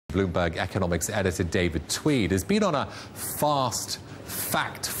Bloomberg economics editor David Tweed has been on a fast,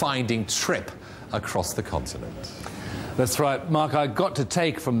 fact-finding trip across the continent. That's right, Mark. I got to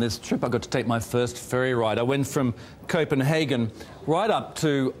take my first ferry ride. I went from Copenhagen right up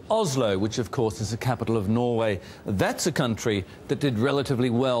to Oslo, which of course is the capital of Norway. That's a country that did relatively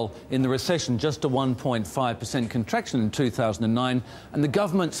well in the recession, just a 1.5% contraction in 2009, and the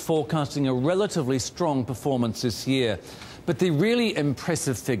government's forecasting a relatively strong performance this year. But the really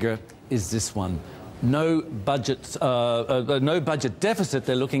impressive figure is this one. No budget deficit.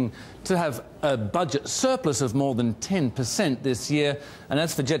 They're looking to have a budget surplus of more than 10% this year. And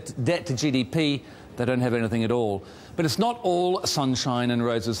as for debt to GDP, they don't have anything at all. But it's not all sunshine and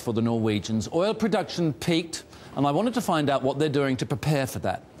roses for the Norwegians. Oil production peaked, and I wanted to find out what they're doing to prepare for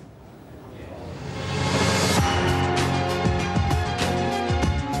that.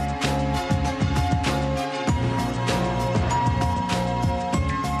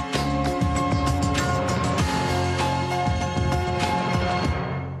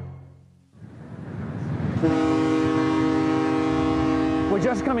 We're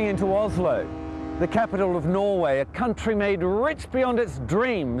just coming into Oslo, the capital of Norway, a country made rich beyond its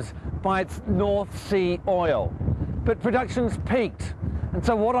dreams by its North Sea oil. But production's peaked. And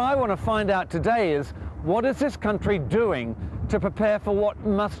so what I want to find out today is, what is this country doing to prepare for what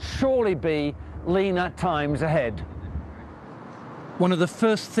must surely be leaner times ahead? One of the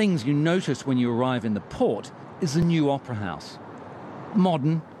first things you notice when you arrive in the port is the new opera house.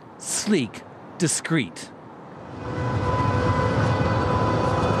 Modern, sleek, discreet.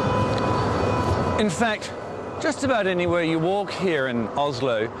 In fact, just about anywhere you walk here in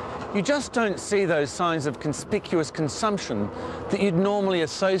Oslo, you just don't see those signs of conspicuous consumption that you'd normally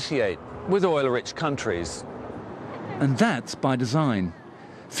associate with oil-rich countries. And that's by design.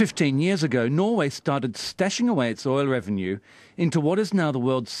 15 years ago, Norway started stashing away its oil revenue into what is now the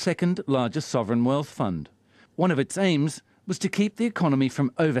world's second largest sovereign wealth fund. One of its aims was to keep the economy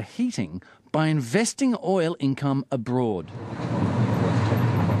from overheating by investing oil income abroad.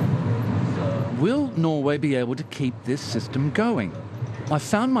 Will Norway be able to keep this system going? I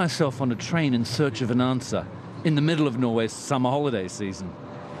found myself on a train in search of an answer in the middle of Norway's summer holiday season.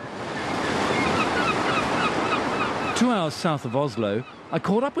 2 hours south of Oslo, I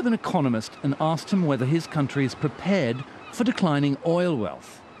caught up with an economist and asked him whether his country is prepared for declining oil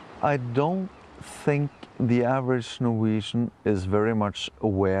wealth. I don't think the average Norwegian is very much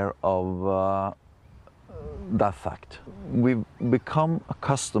aware of that fact. We've become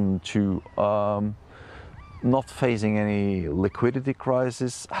accustomed to not facing any liquidity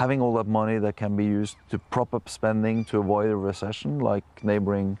crisis, having all that money that can be used to prop up spending to avoid a recession like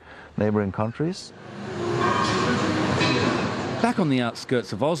neighboring countries. Back on the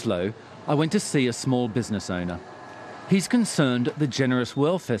outskirts of Oslo, I went to see a small business owner. He's concerned the generous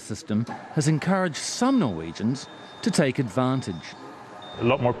welfare system has encouraged some Norwegians to take advantage. A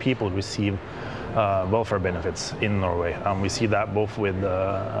lot more people receive welfare benefits in Norway. We see that both with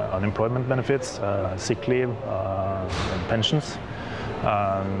unemployment benefits, sick leave, and pensions.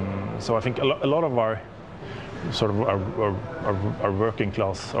 So I think a lot of our sort of our working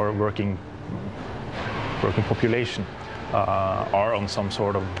class, our working population, are on some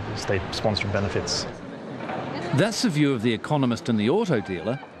sort of state-sponsored benefits. That's the view of the economist and the auto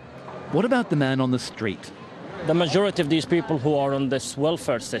dealer. What about the man on the street? The majority of these people who are on this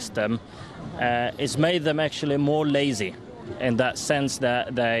welfare system it's made them actually more lazy, in that sense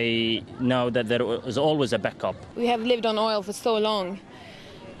that they know that there is always a backup. We have lived on oil for so long,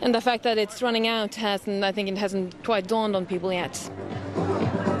 and the fact that it's running out hasn't quite dawned on people yet.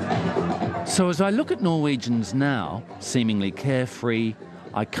 So as I look at Norwegians now, seemingly carefree,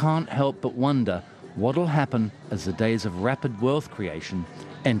 I can't help but wonder what'll happen as the days of rapid wealth creation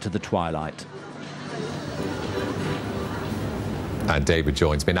enter the twilight. And David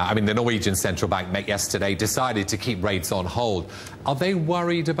joins me now. I mean, the Norwegian central bank yesterday decided to keep rates on hold. Are they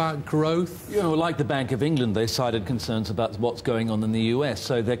worried about growth? You know, like the Bank of England, they cited concerns about what's going on in the US.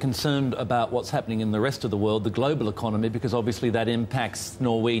 So they're concerned about what's happening in the rest of the world, the global economy, because obviously that impacts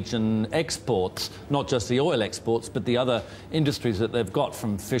Norwegian exports, not just the oil exports, but the other industries that they've got,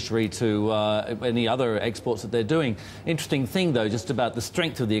 from fishery to any other exports that they're doing. Interesting thing, though, just about the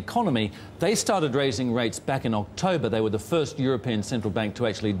strength of the economy. They started raising rates back in October. They were the first European central bank to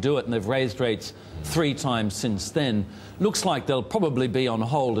actually do it, and they've raised rates 3 times since then. Looks like they'll probably be on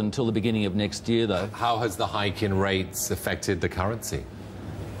hold until the beginning of next year, though. How has the hike in rates affected the currency?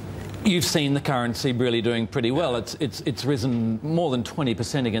 You've seen the currency really doing pretty well. It's risen more than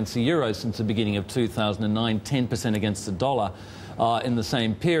 20% against the euro since the beginning of 2009, 10% against the dollar in the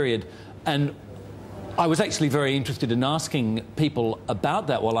same period. And I was actually very interested in asking people about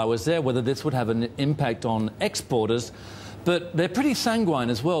that while I was there, whether this would have an impact on exporters. But they're pretty sanguine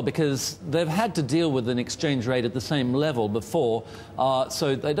as well, because they've had to deal with an exchange rate at the same level before,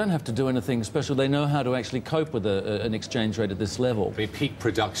 so they don't have to do anything special. They know how to actually cope with an exchange rate at this level. I mean, peak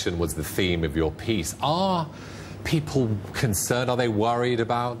production was the theme of your piece. Are people concerned? Are they worried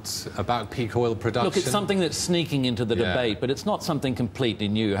about peak oil production? Look, it's something that's sneaking into the debate, but it's not something completely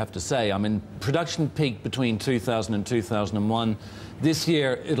new, I have to say. I mean, production peaked between 2000 and 2001. This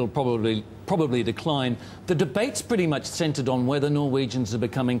year, it'll probably decline. The debate's pretty much centred on whether Norwegians are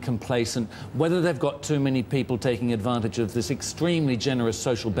becoming complacent, whether they've got too many people taking advantage of this extremely generous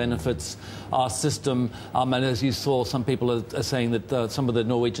social benefits system. And as you saw, some people are saying that some of the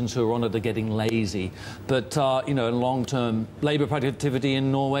Norwegians who are on it are getting lazy. But, you know, long-term labour productivity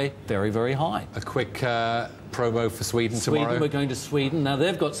in Norway, very, very high. A quick promo for Sweden tomorrow. We're going to Sweden. Now,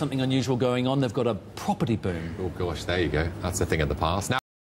 they've got something unusual going on. They've got a property boom. Oh, gosh, there you go. That's a thing of the past. Now,